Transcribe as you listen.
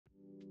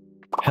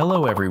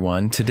Hello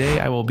everyone, today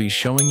I will be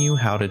showing you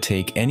how to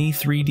take any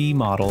 3D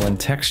model and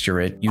texture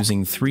it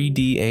using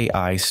 3D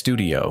AI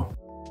Studio.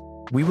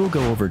 We will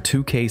go over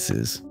two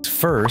cases.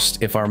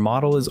 First, if our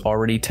model is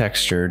already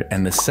textured,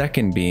 and the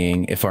second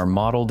being if our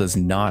model does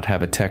not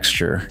have a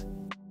texture.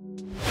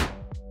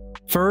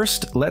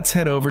 First, let's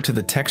head over to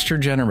the Texture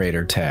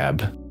Generator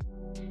tab.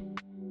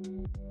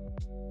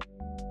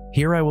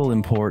 Here I will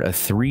import a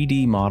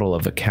 3D model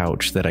of a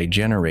couch that I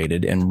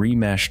generated and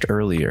remeshed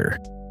earlier.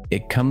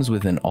 It comes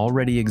with an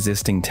already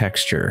existing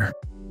texture.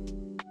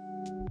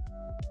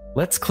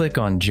 Let's click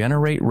on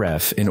Generate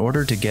Ref in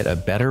order to get a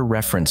better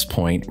reference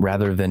point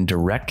rather than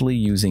directly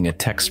using a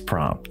text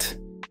prompt.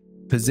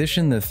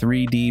 Position the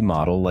 3D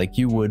model like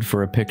you would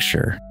for a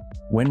picture.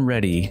 When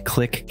ready,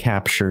 click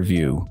Capture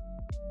View.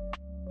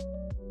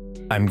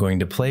 I'm going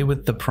to play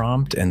with the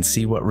prompt and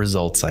see what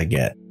results I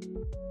get.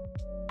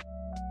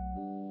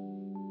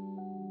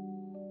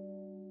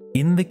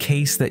 In the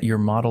case that your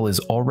model is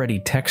already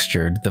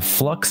textured, the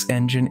Flux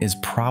engine is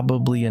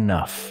probably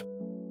enough.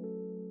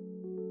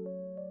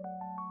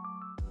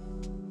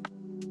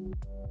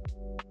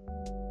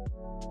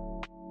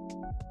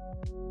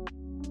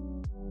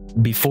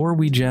 Before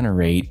we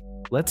generate,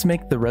 let's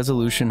make the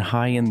resolution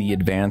high in the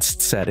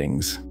advanced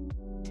settings.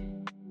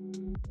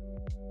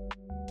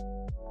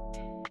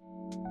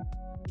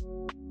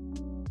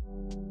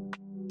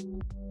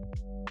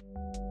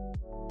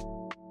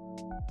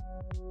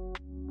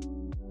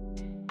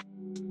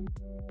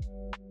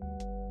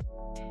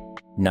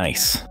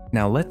 Nice.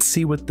 Now let's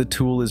see what the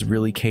tool is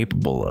really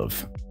capable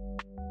of.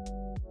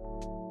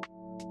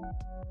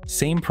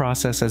 Same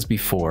process as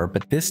before,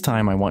 but this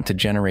time I want to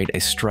generate a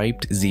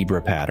striped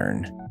zebra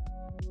pattern.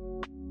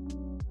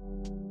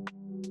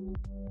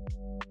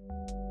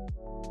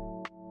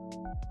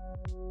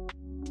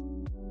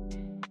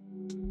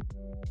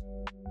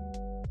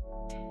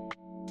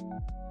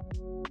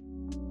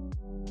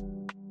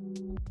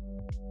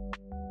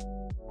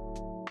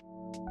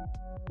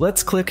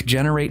 Let's click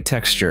Generate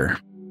Texture.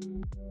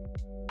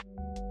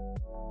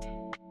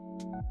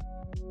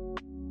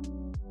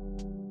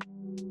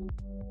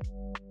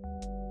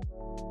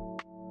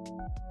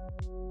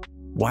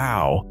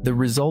 Wow, the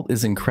result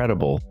is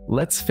incredible.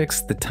 Let's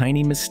fix the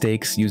tiny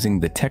mistakes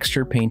using the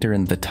texture painter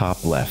in the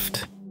top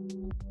left.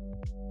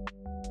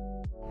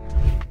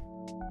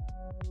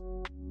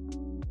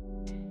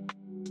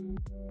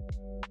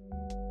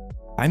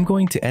 I'm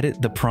going to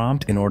edit the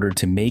prompt in order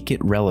to make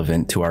it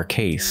relevant to our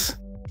case.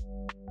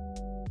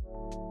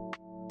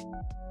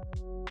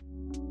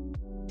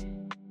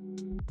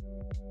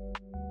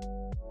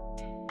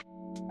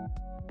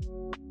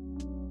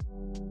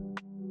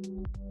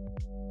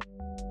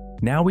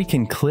 Now we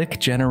can click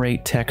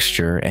Generate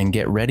Texture and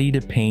get ready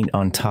to paint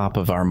on top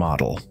of our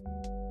model.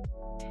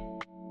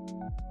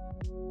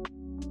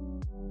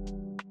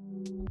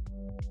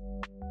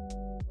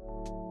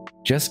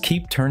 Just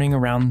keep turning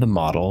around the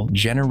model,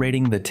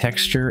 generating the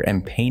texture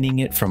and painting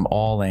it from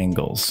all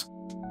angles.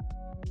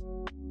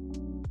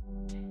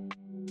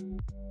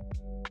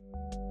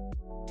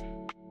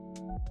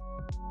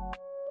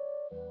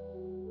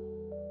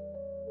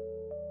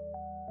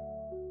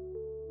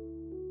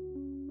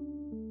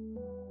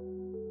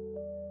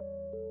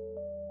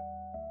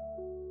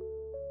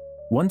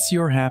 Once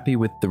you're happy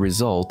with the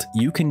result,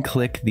 you can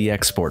click the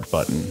Export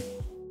button.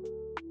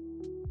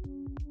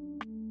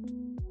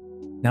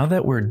 Now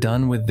that we're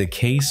done with the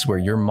case where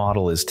your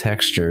model is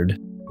textured,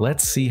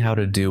 let's see how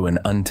to do an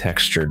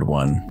untextured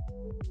one.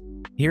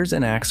 Here's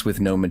an axe with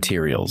no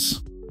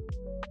materials.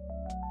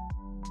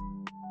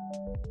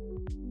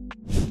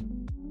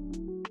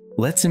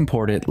 Let's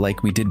import it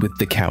like we did with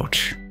the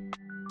couch.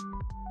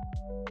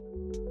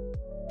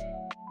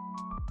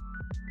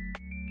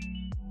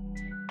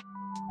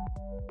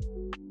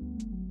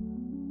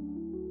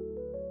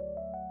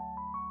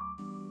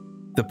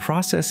 The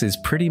process is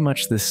pretty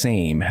much the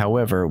same,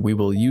 however, we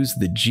will use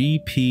the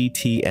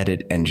GPT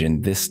Edit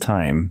engine this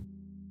time.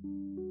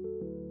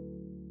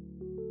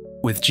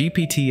 With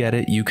GPT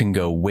Edit, you can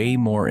go way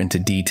more into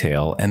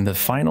detail, and the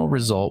final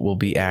result will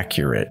be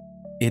accurate.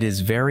 It is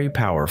very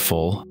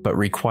powerful, but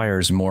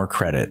requires more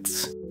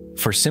credits.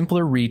 For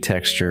simpler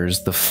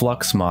retextures, the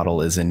Flux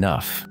model is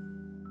enough.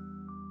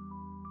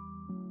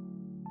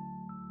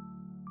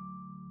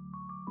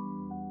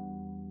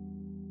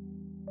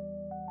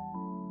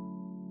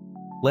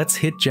 Let's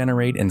hit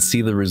Generate and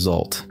see the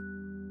result.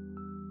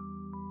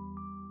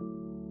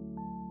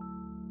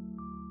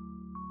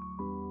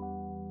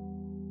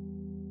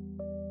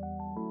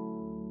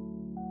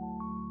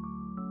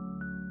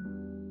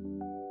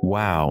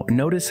 Wow,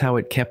 notice how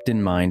it kept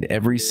in mind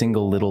every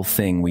single little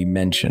thing we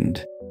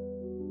mentioned.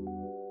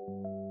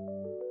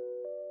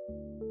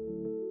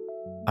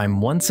 I'm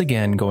once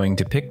again going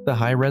to pick the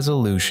high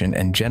resolution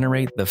and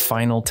generate the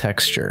final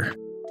texture.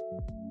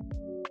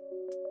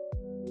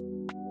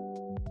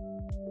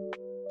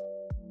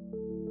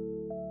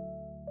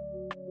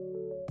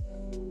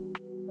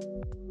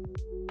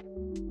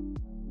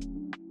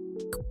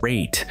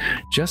 Great!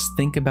 Just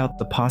think about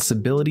the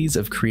possibilities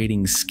of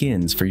creating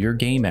skins for your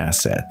game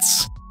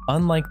assets.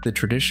 Unlike the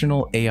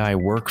traditional AI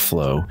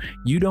workflow,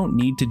 you don't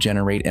need to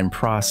generate and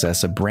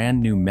process a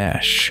brand new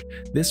mesh.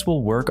 This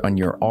will work on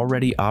your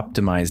already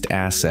optimized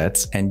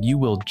assets, and you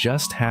will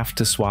just have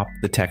to swap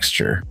the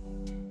texture.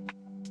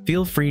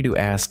 Feel free to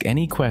ask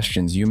any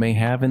questions you may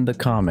have in the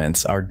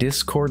comments. Our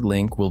Discord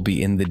link will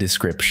be in the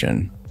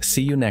description.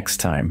 See you next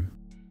time.